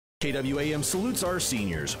KWAM salutes our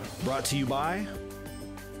seniors. Brought to you by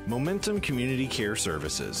Momentum Community Care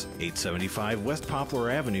Services, 875 West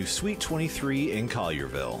Poplar Avenue, Suite 23 in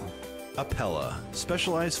Collierville. Appella,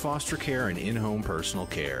 specialized foster care and in-home personal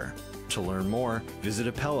care. To learn more, visit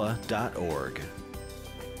appella.org.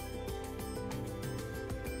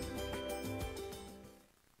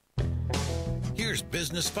 Here's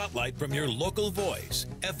Business Spotlight from your local voice,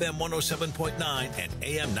 FM 107.9 and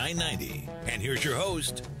AM 990. And here's your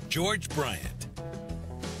host, George Bryant.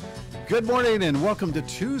 Good morning and welcome to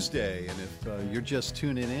Tuesday. And if you're just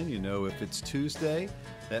tuning in, you know if it's Tuesday,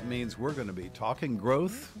 that means we're going to be talking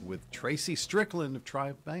growth with Tracy Strickland of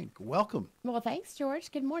Triumph Bank. Welcome. Well, thanks,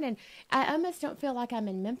 George. Good morning. I almost don't feel like I'm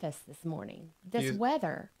in Memphis this morning. This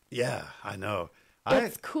weather. Yeah, I know.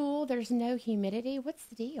 It's cool. There's no humidity. What's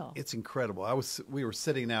the deal? It's incredible. We were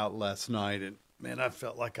sitting out last night, and man, I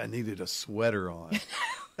felt like I needed a sweater on.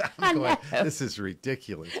 I'm going, this is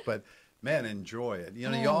ridiculous, but man, enjoy it. You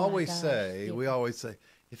know, we always say,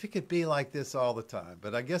 if it could be like this all the time.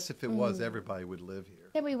 But I guess if it was, everybody would live here.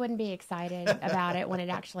 Then we wouldn't be excited about it when it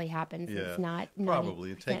actually happens. Yeah, it's not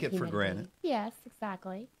probably take it for granted. Yes,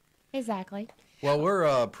 exactly. Well,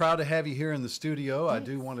 we're proud to have you here in the studio. Yes. I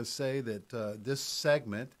do want to say that this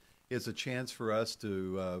segment is a chance for us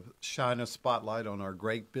to shine a spotlight on our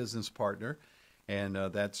great business partner, and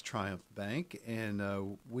that's Triumph Bank.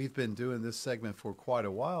 And we've been doing this segment for quite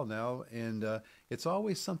a while now, and it's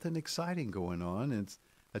always something exciting going on. It's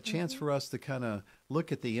a chance for us to kind of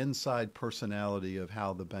look at the inside personality of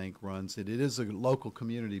how the bank runs it. It is a local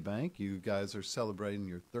community bank. You guys are celebrating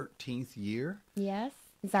your 13th year. Yes.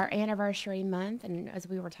 It's our anniversary month, and as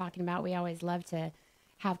we were talking about, we always love to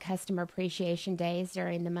have customer appreciation days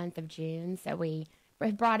during the month of June. So we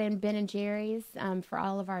brought in Ben & Jerry's for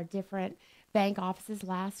all of our different bank offices.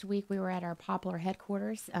 Last week we were at our Poplar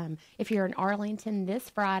headquarters. If you're in Arlington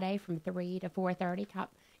this Friday from 3 to 4:30,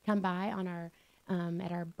 come by on our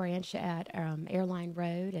at our branch at Airline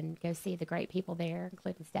Road and go see the great people there,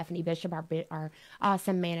 including Stephanie Bishop, our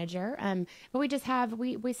awesome manager. But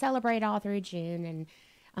we celebrate all through June, and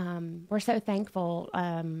we're so thankful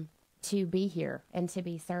to be here and to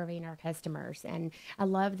be serving our customers. And I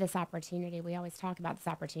love this opportunity. We always talk about this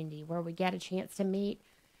opportunity where we get a chance to meet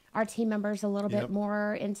our team members a little bit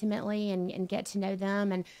more intimately and get to know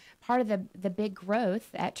them. And part of the big growth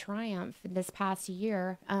at Triumph this past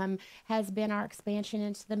year has been our expansion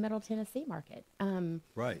into the Middle Tennessee market.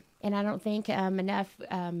 Right. And I don't think enough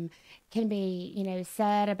can be,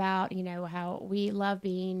 said about, how we love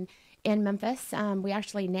being in Memphis. We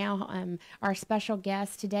actually now, our special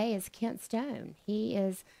guest today is Kent Stone. He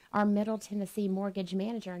is our Middle Tennessee mortgage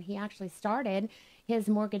manager, and he actually started his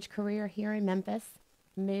mortgage career here in Memphis,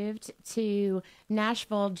 moved to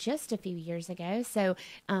Nashville just a few years ago. So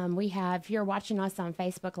if you're watching us on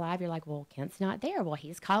Facebook Live, you're like, well, Kent's not there. Well,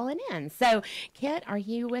 he's calling in. So, Kent, are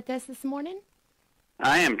you with us this morning?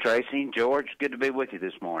 I am, Tracy. George, good to be with you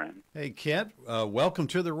this morning. Hey, Kent, welcome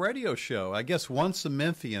to the radio show. I guess once a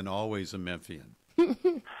Memphian, always a Memphian.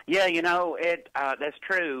 Yeah, that's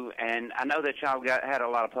true, and I know that y'all had a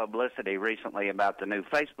lot of publicity recently about the new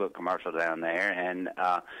Facebook commercial down there, and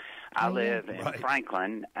I live in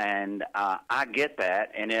Franklin, and I get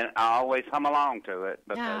that, and I always hum along to it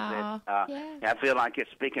because I feel like it's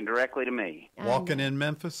speaking directly to me. Walking in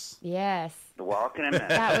Memphis? Yes. Walking in Memphis.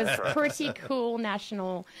 That was pretty cool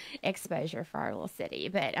national exposure for our little city.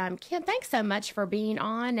 But, Kim, thanks so much for being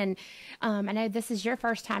on, and I know this is your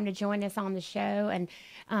first time to join us on the show, and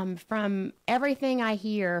from everything I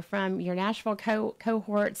hear from your Nashville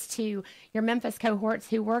cohorts to your Memphis cohorts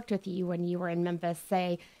who worked with you when you were in Memphis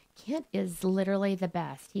say, Kent is literally the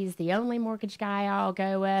best. He's the only mortgage guy I'll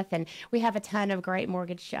go with, and we have a ton of great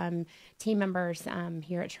mortgage team members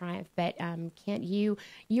here at Triumph. But Kent, you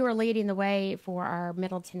are leading the way for our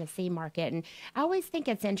Middle Tennessee market, and I always think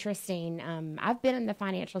it's interesting. I've been in the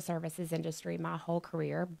financial services industry my whole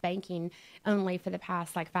career, banking only for the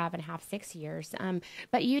past 5.5, 6 years.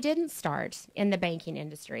 But you didn't start in the banking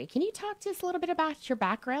industry. Can you talk to us a little bit about your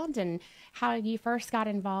background and how you first got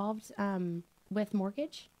involved with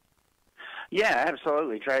mortgage? Yeah,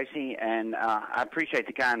 absolutely, Tracy, and I appreciate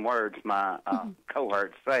the kind words my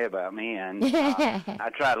cohorts say about me, and I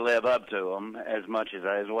try to live up to them as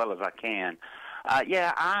well as I can. I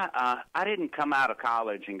didn't come out of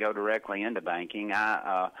college and go directly into banking.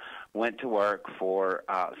 I went to work for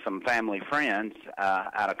some family friends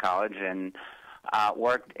out of college and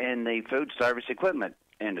worked in the food service equipment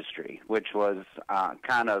industry, which was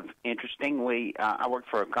kind of interesting. I worked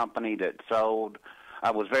for a company that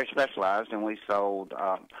was very specialized, and we sold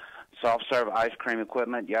soft-serve ice cream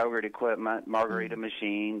equipment, yogurt equipment, margarita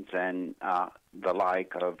machines, and the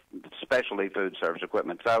like of specialty food service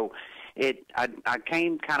equipment. So I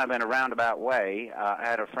came kind of in a roundabout way. I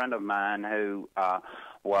had a friend of mine who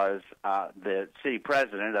was the city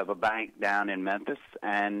president of a bank down in Memphis,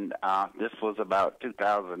 and this was about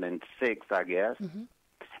 2006, I guess.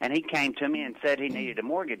 And he came to me and said he needed a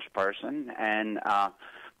mortgage person, and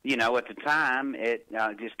you know, at the time, it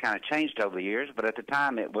just kind of changed over the years, but at the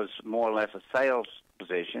time it was more or less a sales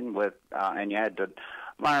position with, and you had to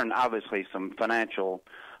learn, obviously, some financial,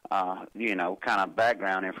 you know, kind of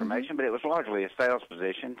background information, but it was largely a sales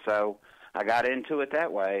position, so I got into it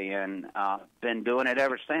that way and been doing it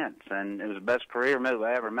ever since, and it was the best career move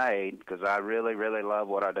I ever made because I really, really love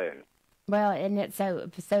what I do. Well, and it's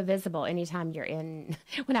so visible anytime you're in.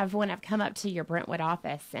 When I've come up to your Brentwood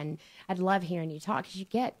office, and I'd love hearing you talk because you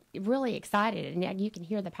get really excited, and you can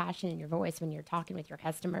hear the passion in your voice when you're talking with your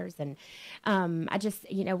customers. And I just,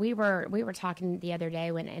 you know, we were talking the other day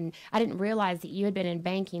and I didn't realize that you had been in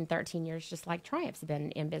banking 13 years, just like Triumph's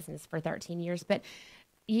been in business for 13 years, but.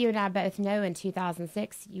 You and I both know in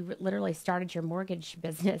 2006, you literally started your mortgage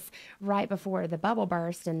business right before the bubble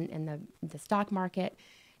burst and the stock market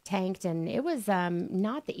tanked. And it was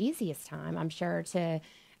not the easiest time, I'm sure, to,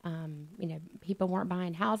 you know, people weren't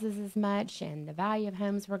buying houses as much and the value of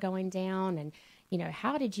homes were going down. And, you know,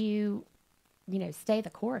 how did you, you know, stay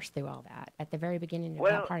the course through all that at the very beginning of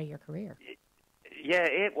that part of your career? Yeah,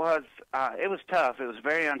 it was tough. It was a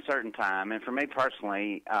very uncertain time, and for me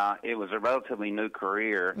personally, it was a relatively new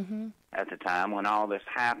career at the time when all this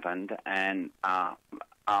happened, and I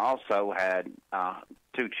also had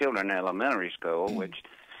 2 children in elementary school, which,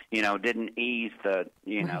 you know, didn't ease the,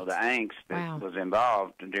 you know, the angst that was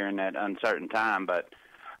involved during that uncertain time, but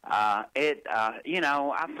you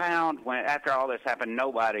know, I found after all this happened,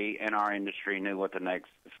 nobody in our industry knew what the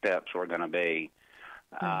next steps were going to be.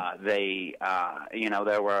 You know,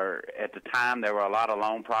 at the time, there were a lot of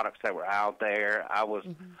loan products that were out there. I was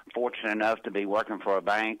fortunate enough to be working for a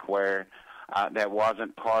bank where that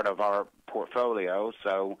wasn't part of our portfolio,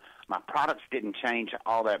 so my products didn't change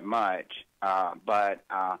all that much. But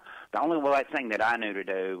the only right thing that I knew to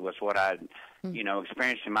do was what I'd, you know,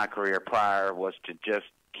 experienced in my career prior, was to just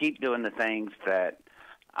keep doing the things that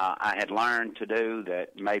I had learned to do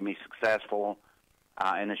that made me successful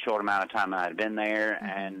in the short amount of time I had been there,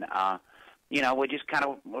 and you know, we just kind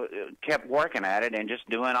of kept working at it and just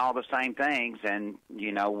doing all the same things, and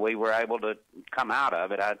you know, we were able to come out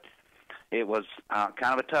of it. It was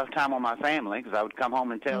kind of a tough time on my family because I would come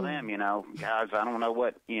home and tell them, you know, guys, I don't know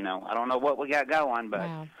what we got going, but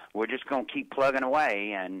we're just going to keep plugging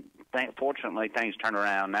away, and fortunately things turned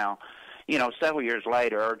around. Now, you know, several years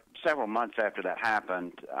later, or several months after that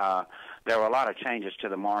happened, there were a lot of changes to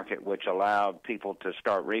the market which allowed people to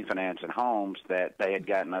start refinancing homes that they had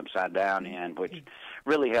gotten upside down in, which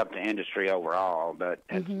really helped the industry overall. But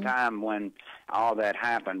at the time when all that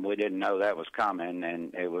happened, we didn't know that was coming,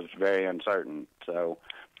 and it was very uncertain. So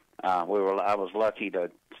I was lucky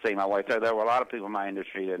to see my way through. There were a lot of people in my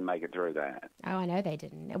industry who didn't make it through that. Oh, I know they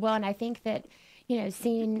didn't. Well, and I think that, you know,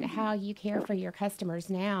 seeing how you care for your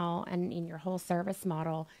customers now and in your whole service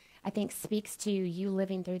model, I think speaks to you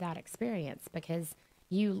living through that experience, because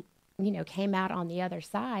you know, came out on the other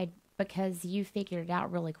side because you figured it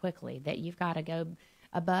out really quickly that you've got to go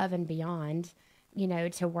above and beyond, you know,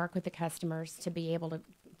 to work with the customers, to be able to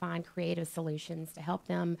find creative solutions to help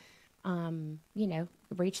them, you know,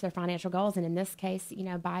 reach their financial goals. And in this case, you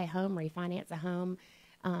know, buy a home, refinance a home,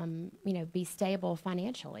 you know, be stable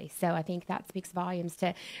financially. So I think that speaks volumes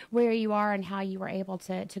to where you are and how you were able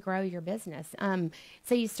to grow your business.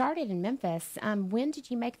 So you started in Memphis. When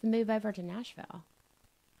did you make the move over to Nashville?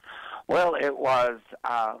 Well, it was,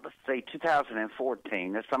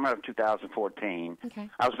 2014, the summer of 2014. Okay.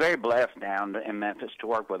 I was very blessed down in Memphis to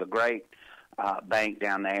work with a great bank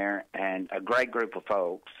down there and a great group of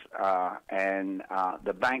folks. And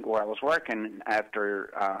the bank where I was working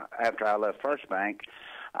after I left First Bank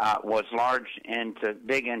was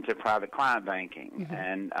big into private client banking,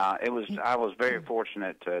 and I was very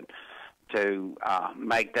fortunate to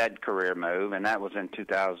make that career move, and that was in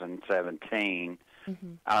 2017,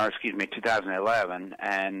 or excuse me, 2011,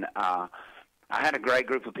 and I had a great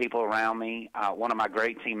group of people around me. One of my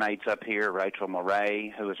great teammates up here, Rachel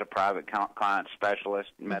Murray, who is a private client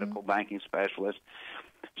specialist, medical banking specialist.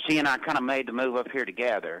 She and I kind of made the move up here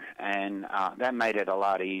together, and that made it a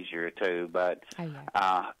lot easier too. But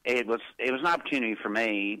it was an opportunity for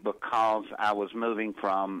me because I was moving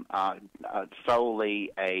from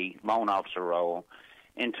solely a loan officer role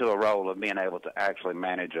into a role of being able to actually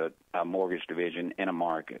manage a mortgage division in a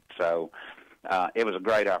market. So it was a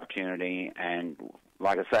great opportunity. And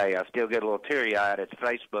like I say, I still get a little teary-eyed at the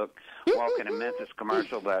Facebook Walking in Memphis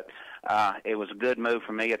commercial, but it was a good move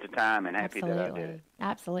for me at the time, and happy that I did it.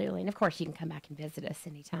 Absolutely. And, of course, you can come back and visit us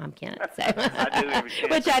anytime, Kent. So. I do every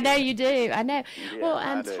chance. Which I know you do. I know. Yeah,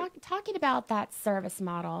 well, talking about that service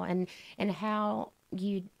model and how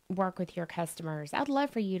you work with your customers, I'd love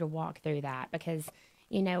for you to walk through that because,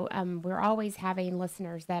 you know, we're always having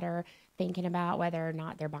listeners that are thinking about whether or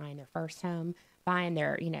not they're buying their first home, buying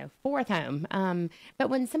their, you know, fourth home. But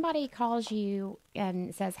when somebody calls you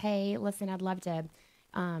and says, hey, listen, I'd love to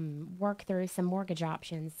work through some mortgage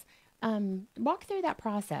options, walk through that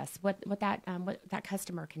process, what that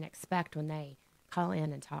customer can expect when they call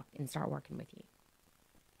in and talk and start working with you.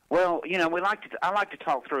 Well, you know, I like to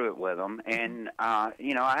talk through it with them, and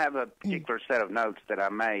you know, I have a particular set of notes that I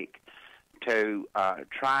make to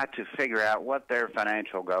try to figure out what their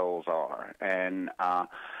financial goals are, and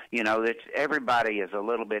you know, that everybody is a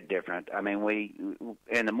little bit different. I mean, we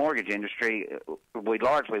in the mortgage industry, we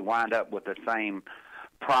largely wind up with the same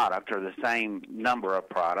product or the same number of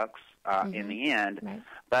products in the end, right.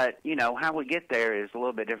 But you know, how we get there is a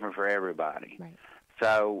little bit different for everybody. Right.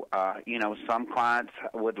 So, you know, some clients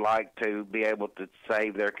would like to be able to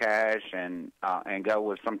save their cash and go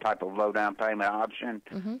with some type of low down payment option.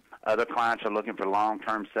 Mm-hmm. Other clients are looking for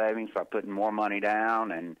long-term savings by putting more money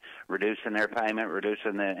down and reducing their payment,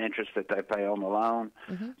 reducing the interest that they pay on the loan.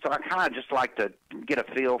 Mm-hmm. So I kind of just like to get a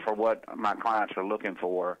feel for what my clients are looking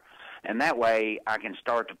for, and that way I can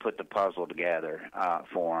start to put the puzzle together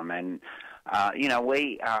for them. And you know,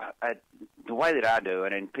 the way that I do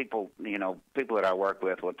it, and people that I work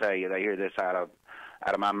with will tell you, they hear this out of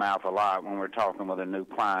my mouth a lot when we're talking with a new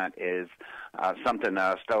client, is something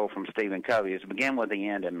that I stole from Stephen Covey, is begin with the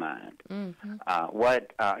end in mind. Mm-hmm.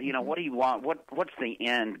 What do you want? What's the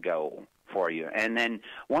end goal for you? And then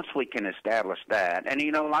once we can establish that, and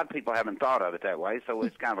you know, a lot of people haven't thought of it that way, so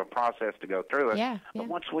it's kind of a process to go through it. Yeah. But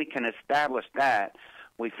once we can establish that,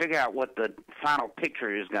 we figure out what the final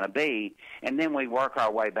picture is going to be, and then we work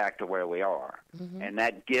our way back to where we are. Mm-hmm. And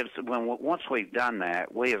that gives, once we've done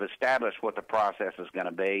that, we have established what the process is going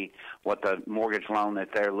to be, what the mortgage loan that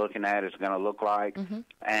they're looking at is going to look like. Mm-hmm.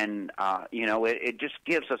 And, you know, it just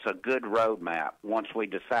gives us a good roadmap once we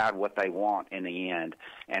decide what they want in the end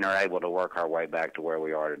and are able to work our way back to where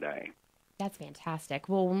we are today. That's fantastic.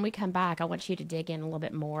 Well, when we come back, I want you to dig in a little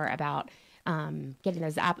bit more about getting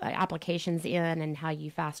those applications in and how you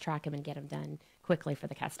fast track them and get them done quickly for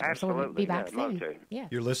the customer. Absolutely. So we'll be back Yeah, I'd soon. love to. Yeah.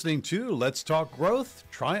 You're listening to Let's Talk Growth,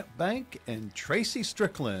 Triumph Bank, and Tracy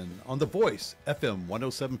Strickland on The Voice, FM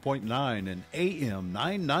 107.9 and AM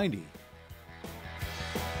 990.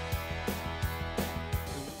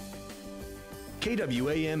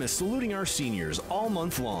 KWAM is saluting our seniors all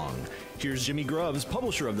month long. Here's Jimmy Grubbs,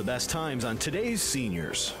 publisher of The Best Times, on today's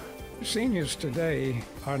seniors. Seniors today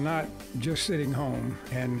are not just sitting home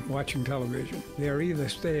and watching television. They're either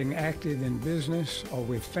staying active in business or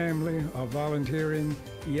with family or volunteering.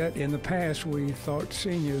 Yet in the past, we thought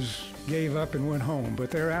seniors gave up and went home, but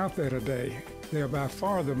they're out there today. They're by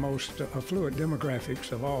far the most affluent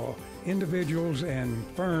demographics of all. Individuals and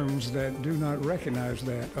firms that do not recognize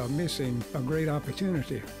that are missing a great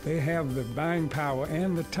opportunity. They have the buying power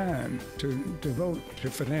and the time to devote to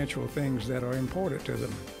financial things that are important to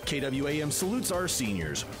them. KWAM salutes our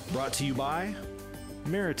seniors. Brought to you by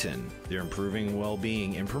Meriton. They're improving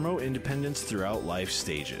well-being and promote independence throughout life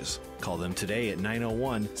stages. Call them today at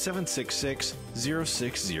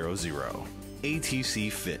 901-766-0600.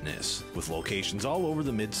 ATC Fitness, with locations all over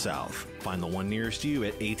the Mid-South. Find the one nearest you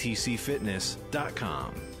at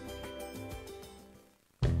atcfitness.com.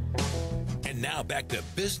 And now back to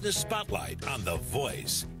Business Spotlight on The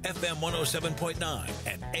Voice, FM 107.9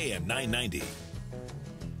 and AM 990.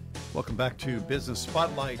 Welcome back to Business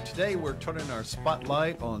Spotlight. Today we're turning our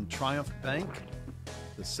spotlight on Triumph Bank.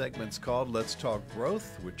 The segment's called Let's Talk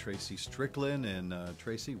Growth with Tracy Strickland. And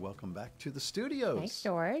Tracy, welcome back to the studios. Thanks,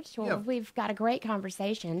 George. Well, Yeah. we've got a great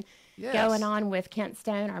conversation Yes. going on with Kent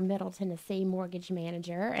Stone, our Middle Tennessee mortgage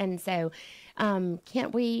manager. And so,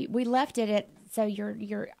 Kent, we left it at, so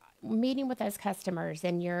you're meeting with those customers,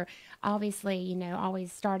 and you're obviously, you know,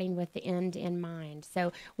 always starting with the end in mind.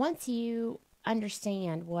 So once you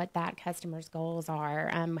understand what that customer's goals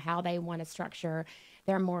are, how they want to structure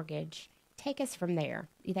their mortgage, take us from there.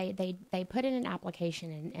 They put in an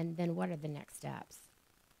application, and then what are the next steps?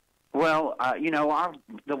 Well, you know,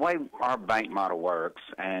 the way our bank model works,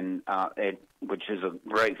 and which is a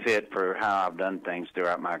great fit for how I've done things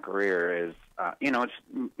throughout my career, is you know, it's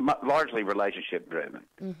largely relationship driven.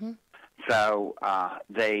 Mm-hmm. So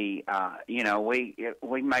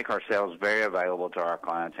we make ourselves very available to our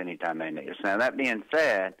clients anytime they need us. Now, that being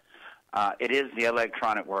said, it is the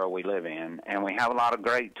electronic world we live in, and we have a lot of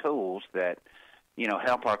great tools that,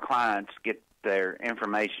 help our clients get their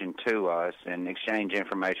information to us and exchange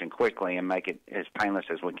information quickly and make it as painless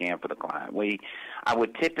as we can for the client. I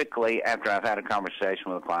would typically, after I've had a conversation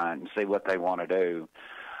with a client and see what they want to do,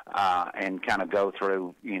 and kind of go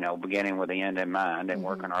through, beginning with the end in mind and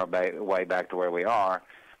working our way back to where we are,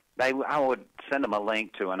 I would send them a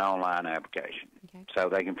link to an online application. Okay. So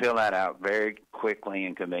they can fill that out very quickly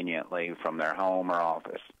and conveniently from their home or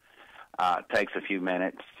office. It takes a few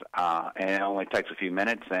minutes, and it only takes a few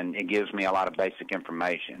minutes, and it gives me a lot of basic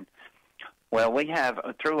information. Well, we have,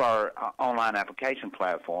 through our online application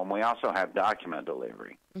platform, we also have document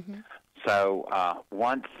delivery. Mm-hmm. So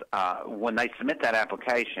when they submit that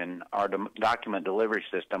application, our document delivery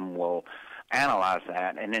system will analyze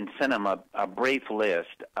that and then send them a brief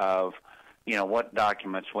list of, what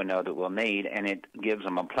documents we know that we'll need, and it gives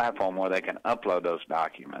them a platform where they can upload those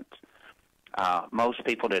documents. Most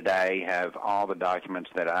people today have all the documents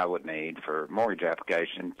that I would need for mortgage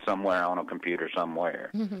application somewhere on a computer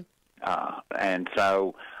somewhere. Mm-hmm. And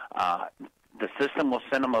so the system will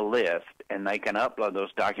send them a list, and they can upload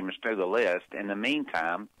those documents to the list. In the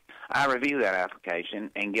meantime, I review that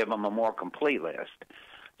application and give them a more complete list.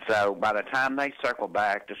 So by the time they circle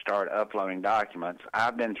back to start uploading documents,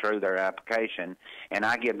 I've been through their application, and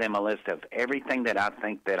I give them a list of everything that I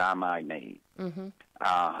think that I might need. Mm-hmm.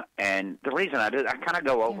 And the reason I do, I kind of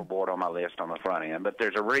go overboard on my list on the front end, but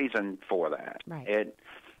there's a reason for that. Right.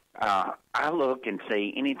 I look and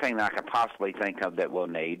see anything that I could possibly think of that we'll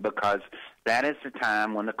need, because that is the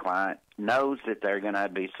time when the client knows that they're going to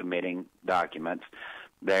be submitting documents.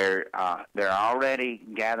 They're already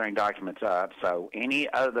gathering documents up, so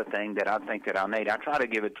any other thing that I think that I'll need, I try to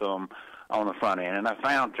give it to them on the front end. And I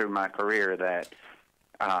found through my career that,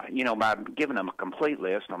 by giving them a complete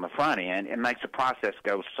list on the front end, it makes the process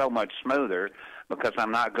go so much smoother, because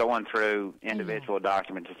I'm not going through individual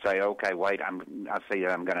documents to say, okay, wait, I see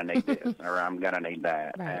that I'm going to need this or I'm going to need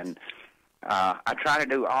that. Right. And I try to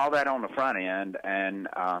do all that on the front end, and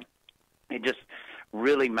it just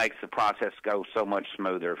really makes the process go so much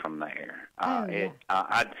smoother from there. I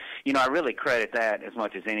really credit that as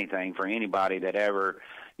much as anything for anybody that ever,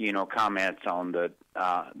 comments on the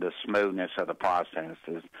smoothness of the process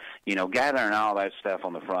is, gathering all that stuff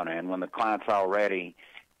on the front end when the client's already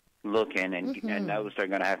looking and knows they're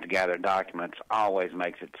going to have to gather documents always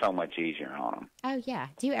makes it so much easier on them. Oh, yeah.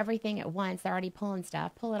 Do everything at once. They're already pulling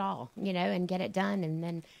stuff. Pull it all, and get it done, and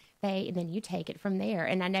then you take it from there.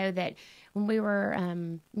 And I know that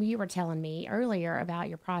when you were telling me earlier about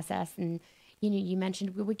your process, and you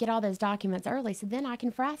mentioned we get all those documents early, so then I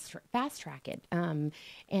can fast track it. And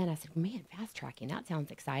I said, man, fast tracking, that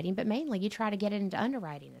sounds exciting. But mainly you try to get it into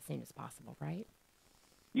underwriting as soon as possible, right?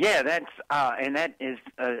 Yeah, that's and that is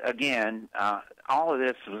again, all of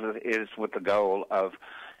this is with the goal of,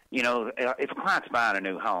 if a client's buying a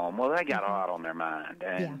new home, well, they got a lot on their mind,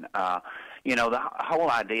 and the whole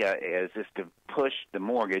idea is to push the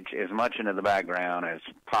mortgage as much into the background as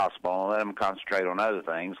possible and let them concentrate on other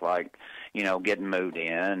things like, getting moved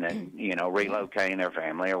in and, relocating their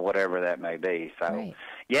family or whatever that may be. So,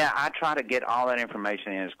 I try to get all that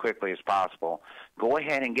information in as quickly as possible. Go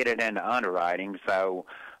ahead and get it into underwriting so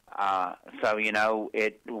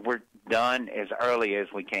we're done as early as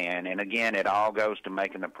we can. And, again, it all goes to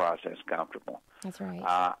making the process comfortable. That's right.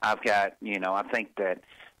 I've got, I think that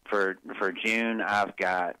for June, I've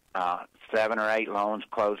got 7 or 8 loans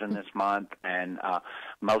closing this month, and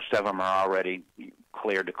most of them are already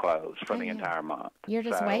cleared to close for the entire month. You're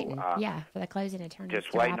just waiting, for the closing attorneys.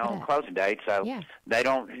 Just waiting on the closing date, so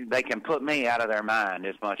they can put me out of their mind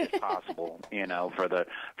as much as possible, for the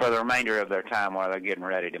remainder of their time while they're getting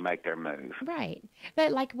ready to make their move. Right,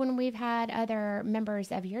 but like when we've had other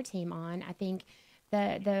members of your team on, I think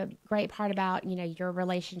the great part about your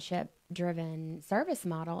relationship-driven service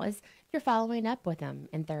model is you're following up with them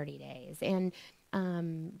in 30 days. And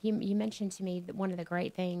you mentioned to me that one of the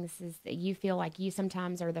great things is that you feel like you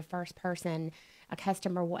sometimes are the first person a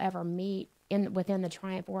customer will ever meet within the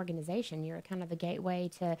Triumph organization. You're kind of the gateway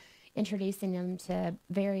to introducing them to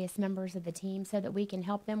various members of the team so that we can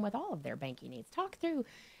help them with all of their banking needs. Talk through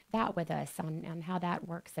that with us on how that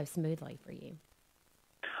works so smoothly for you.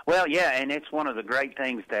 Well, yeah, and it's one of the great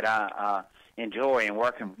things that I enjoy in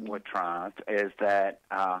working with Triumph is that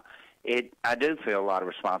I do feel a lot of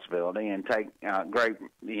responsibility and take great,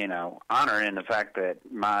 honor in the fact that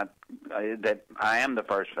that I am the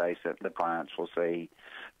first face that the clients will see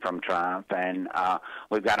from Triumph, and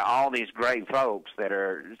we've got all these great folks that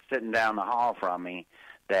are sitting down the hall from me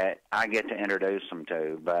that I get to introduce them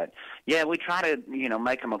to. But yeah, we try to,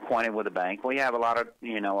 make them acquainted with the bank. We have a lot of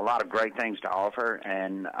great things to offer,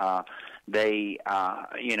 and there's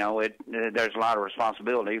a lot of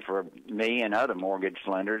responsibility for me and other mortgage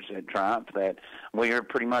lenders at Triumph that we are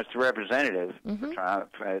pretty much the representative for Triumph,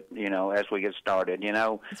 as we get started.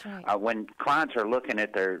 That's right. When clients are looking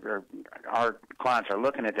at our clients are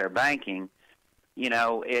looking at their banking, doing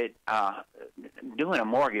a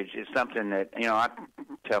mortgage is something that, I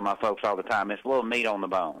tell my folks all the time, it's a little meat on the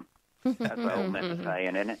bone. That's the old Memphis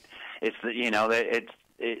saying, isn't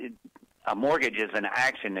it? A mortgage is an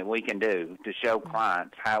action that we can do to show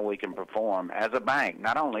clients how we can perform as a bank,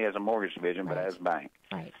 not only as a mortgage division, but as a bank.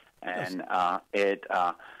 Right. And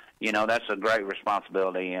that's a great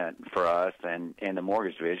responsibility for us and in the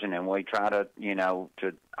mortgage division, and we try to,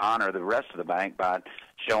 to honor the rest of the bank by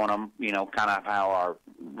showing them, kind of how our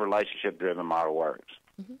relationship-driven model works.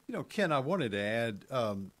 Ken, I wanted to add,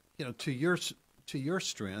 to your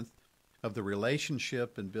strength of the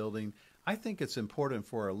relationship and building, I think it's important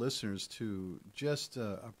for our listeners to just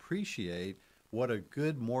appreciate what a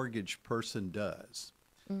good mortgage person does.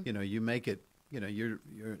 You make it, you're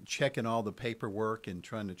checking all the paperwork and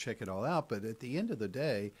trying to check it all out, but at the end of the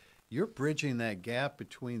day, you're bridging that gap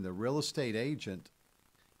between the real estate agent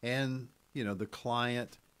and, the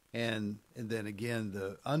client and then again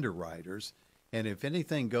the underwriters. And if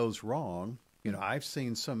anything goes wrong, I've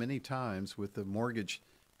seen so many times with the mortgage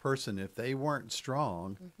person, if they weren't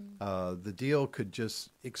strong, the deal could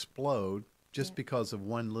just explode just because of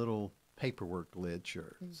one little paperwork glitch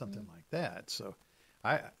or something like that. So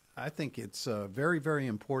I think it's very, very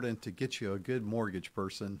important to get you a good mortgage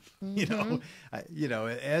person,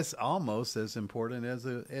 as almost as important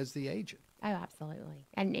as the agent. Oh, absolutely.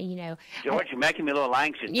 And, George, you're making me a little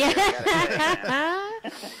anxious. Yeah.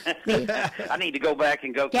 I need to go back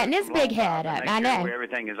and go getting his big head up. I know. Where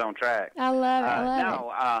everything is on track. I love it.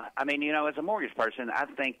 As a mortgage person, I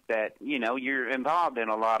think that, you're involved in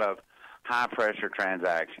a lot of high-pressure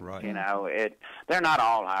transactions. Right. They're not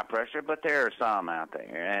all high-pressure, but there are some out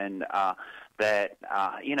there. And and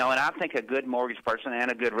I think a good mortgage person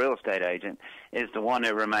and a good real estate agent is the one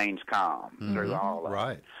that remains calm through all of it.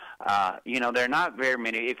 Right. There are not very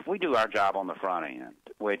many. If we do our job on the front end,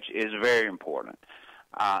 which is very important,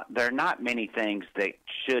 there are not many things that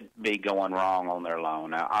should be going wrong on their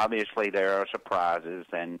loan. Now, obviously, there are surprises,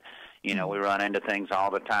 and we run into things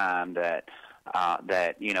all the time that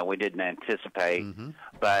we didn't anticipate.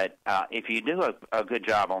 But if you do a good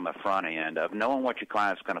job on the front end of knowing what your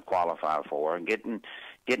client's going to qualify for and getting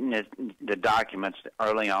the documents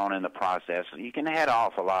early on in the process, you can head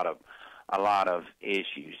off a lot of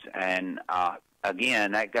issues. And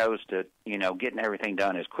again, that goes to getting everything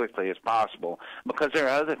done as quickly as possible, because there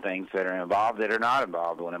are other things that are involved that are not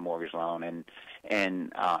involved in a mortgage loan and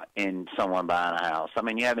in someone buying a house. I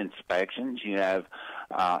mean, you have inspections, you have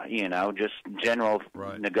just general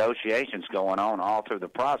negotiations going on all through the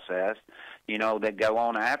process, that go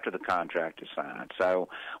on after the contract is signed. So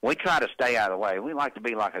we try to stay out of the way. We like to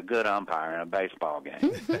be like a good umpire in a baseball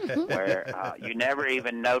game where you never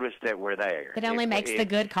even notice that we're there. It only makes the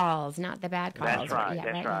good calls, not the bad calls. That's right.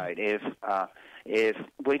 Yeah, that's right. If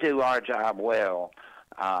we do our job well,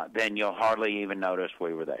 then you'll hardly even notice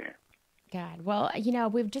we were there. God. Well,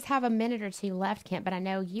 we just have a minute or two left, Kent, but I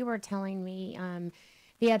know you were telling me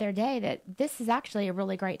the other day that this is actually a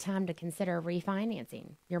really great time to consider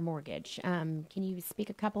refinancing your mortgage. Can you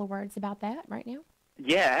speak a couple of words about that right now?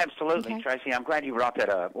 Yeah, absolutely, Okay. Tracy. I'm glad you brought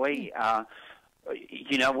that up. We, a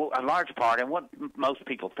large part, and what most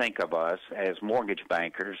people think of us as mortgage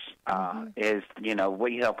bankers is,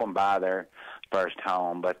 we help them buy their first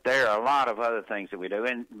home. But there are a lot of other things that we do,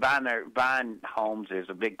 and buying homes is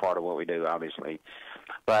a big part of what we do, obviously.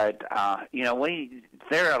 But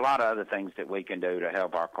there are a lot of other things that we can do to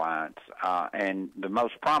help our clients, and the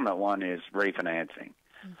most prominent one is refinancing.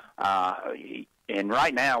 And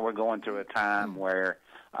right now we're going through a time where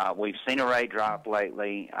we've seen a rate drop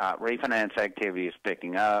lately. Refinance activity is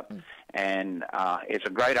picking up, and it's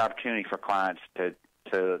a great opportunity for clients to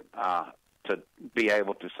be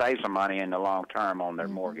able to save some money in the long term on their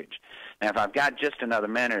mortgage. Now, if I've got just another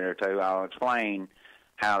minute or two, I'll explain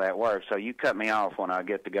how that works. So you cut me off when I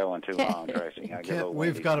get to going too long, Tracy.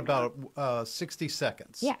 We've got about 60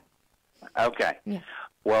 seconds. Yeah. Okay. Yeah.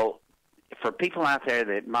 Well, for people out there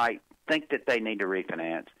that might think that they need to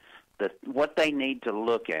refinance, what they need to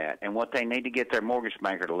look at and what they need to get their mortgage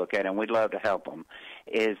banker to look at, and we'd love to help them,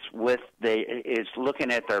 is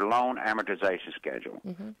looking at their loan amortization schedule.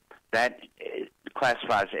 That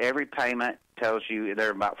classifies every payment, tells you, there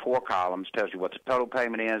are about 4 columns, tells you what the total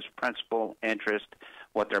payment is, principal, interest,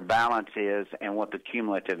 what their balance is, and what the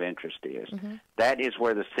cumulative interest is. That is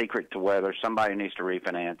where the secret to whether somebody needs to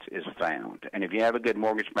refinance is found. And if you have a good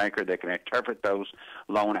mortgage banker that can interpret those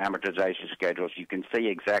loan amortization schedules, you can see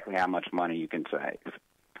exactly how much money you can save.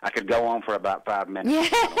 I could go on for about 5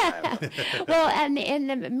 minutes. Well, and in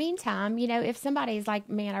the meantime, you know, if somebody's like,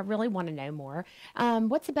 man, I really want to know more,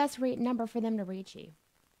 what's the best number for them to reach you?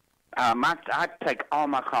 I take all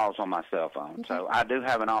my calls on my cell phone, so I do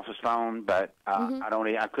have an office phone, but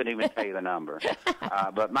I couldn't even tell you the number.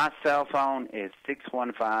 But my cell phone is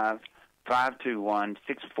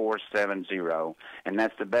 615-521-6470, and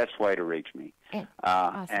that's the best way to reach me.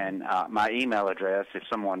 Awesome. And my email address, if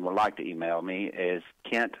someone would like to email me, is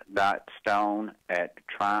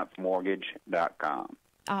kent.stone@triumphmortgage.com.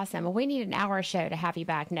 Awesome. Well, we need an hour show to have you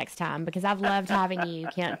back next time because I've loved having you,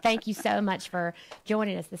 Kent. Thank you so much for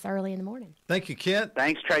joining us this early in the morning. Thank you, Kent.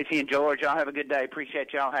 Thanks, Tracy and George. Y'all have a good day.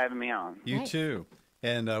 Appreciate y'all having me on. You too.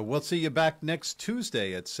 And we'll see you back next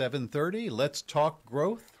Tuesday at 7:30. Let's talk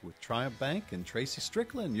growth with Triumph Bank and Tracy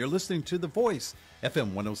Strickland. You're listening to The Voice,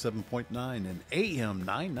 FM 107.9 and AM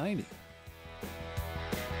 990.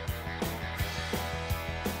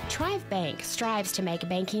 Triumph Bank strives to make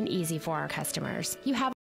banking easy for our customers. You have